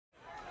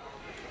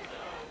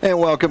And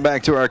welcome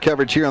back to our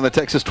coverage here on the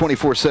Texas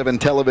 24/7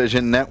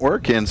 television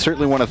network, and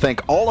certainly want to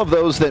thank all of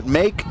those that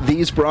make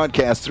these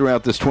broadcasts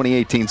throughout this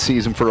 2018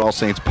 season for All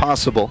Saints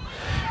possible.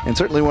 And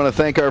certainly want to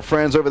thank our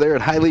friends over there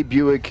at Hiley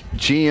Buick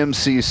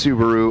GMC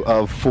Subaru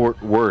of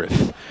Fort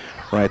Worth.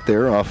 Right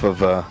there off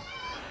of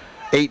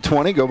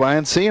 820. Go by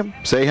and see them.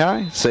 Say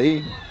hi.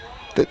 Say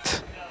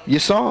that you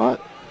saw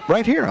it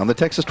right here on the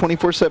Texas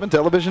 24/7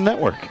 television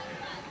network.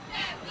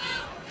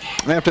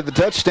 After the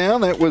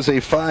touchdown, that was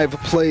a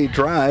 5-play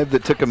drive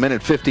that took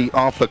 1:50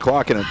 off the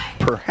clock, and it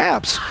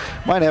perhaps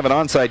might have an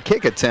onside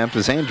kick attempt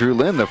as Andrew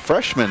Lynn, the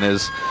freshman,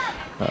 is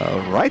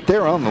right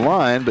there on the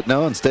line. But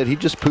no, instead he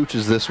just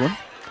pooches this one.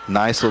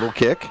 Nice little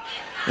kick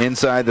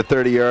inside the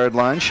 30-yard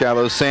line.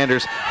 Shallow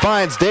Sanders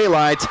finds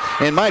daylight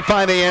and might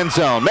find the end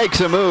zone. Makes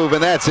a move,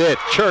 and that's it.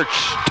 Church,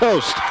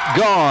 toast,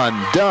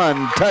 gone,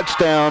 done.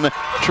 Touchdown,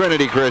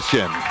 Trinity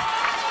Christian.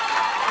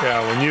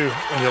 Yeah, when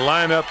you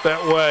line up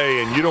that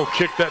way and you don't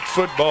kick that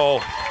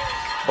football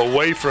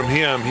away from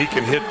him, he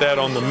can hit that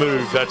on the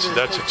move. That's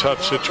a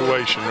tough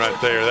situation right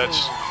there.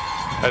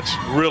 That's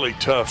really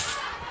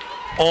tough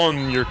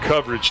on your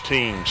coverage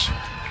teams.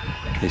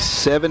 A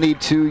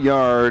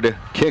 72-yard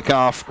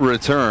kickoff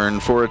return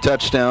for a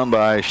touchdown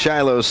by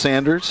Shiloh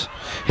Sanders,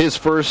 his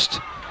first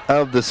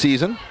of the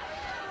season.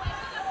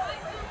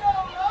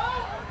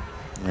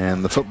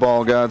 And the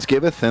football gods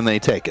giveth and they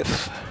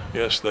taketh.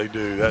 Yes, they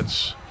do.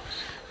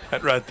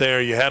 That right there,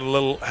 you had a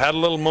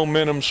little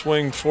momentum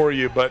swing for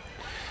you, but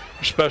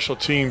your special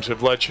teams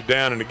have let you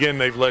down, and again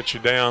they've let you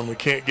down. We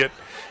can't get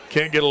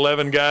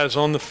 11 guys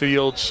on the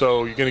field,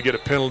 so you're going to get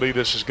a penalty.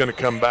 This is going to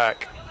come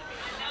back.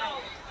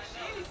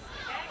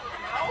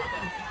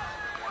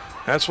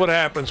 That's what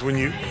happens when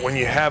you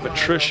have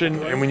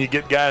attrition and when you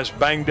get guys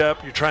banged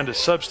up. You're trying to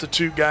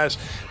substitute guys.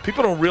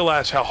 People don't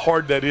realize how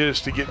hard that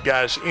is to get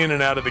guys in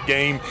and out of the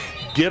game,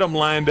 get them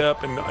lined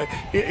up, and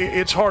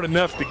it's hard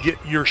enough to get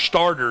your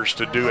starters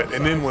to do it.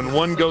 And then when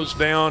one goes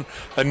down,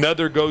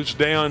 another goes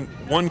down,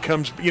 one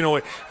comes,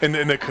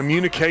 and the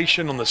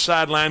communication on the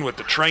sideline with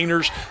the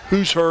trainers,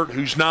 who's hurt,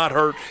 who's not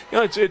hurt.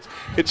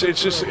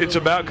 It's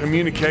about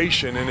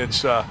communication, and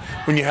it's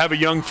when you have a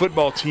young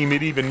football team,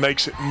 it even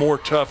makes it more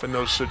tough in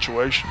those situations.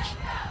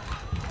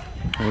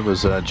 It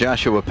was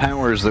Joshua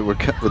Powers that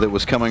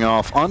was coming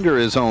off under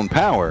his own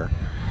power,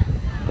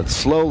 but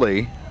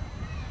slowly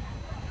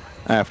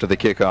after the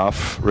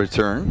kickoff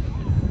return.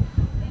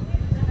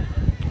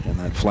 And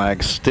that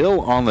flag still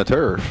on the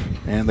turf,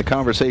 and the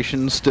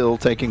conversation still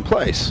taking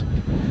place.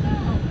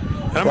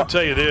 And I'm going to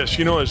tell you this,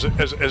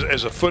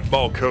 as a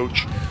football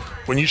coach,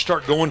 when you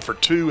start going for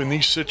two in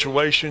these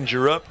situations,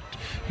 you're up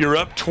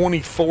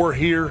 24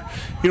 here.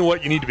 You know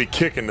what? You need to be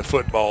kicking the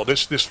football.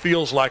 This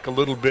feels like a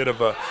little bit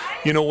of a,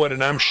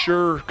 and I'm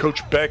sure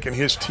Coach Beck and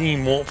his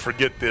team won't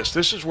forget this.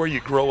 This is where you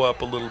grow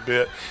up a little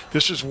bit.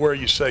 This is where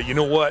you say, you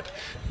know what?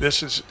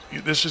 This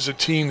is a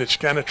team that's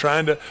kind of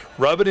trying to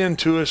rub it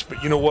into us,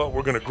 but you know what?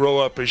 We're going to grow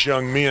up as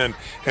young men,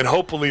 and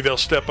hopefully they'll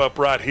step up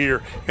right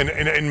here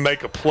and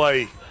make a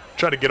play,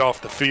 try to get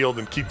off the field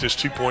and keep this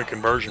two-point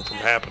conversion from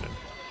happening.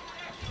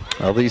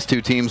 Well, these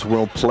two teams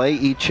will play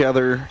each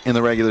other in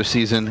the regular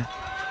season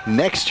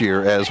next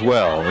year as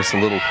well. It's a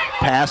little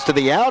pass to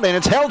the out, and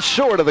it's held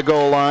short of the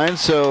goal line,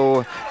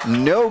 so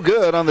no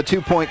good on the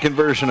two-point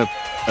conversion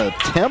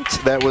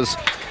attempt. That was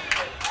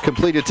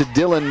completed to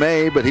Dylan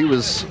May, but he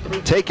was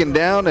taken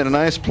down, and a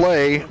nice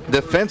play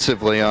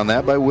defensively on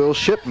that by Will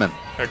Shipman.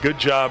 A good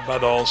job by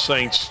the All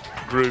Saints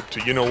group to,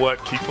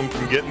 keep them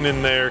from getting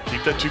in there,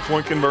 keep that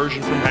two-point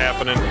conversion from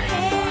happening.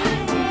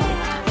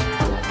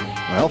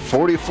 Well,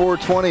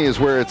 44-20 is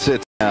where it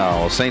sits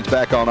now. Saints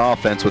back on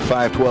offense with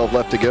 5:12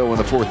 left to go in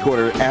the fourth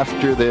quarter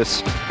after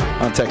this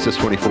on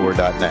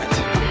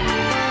Texas24.net.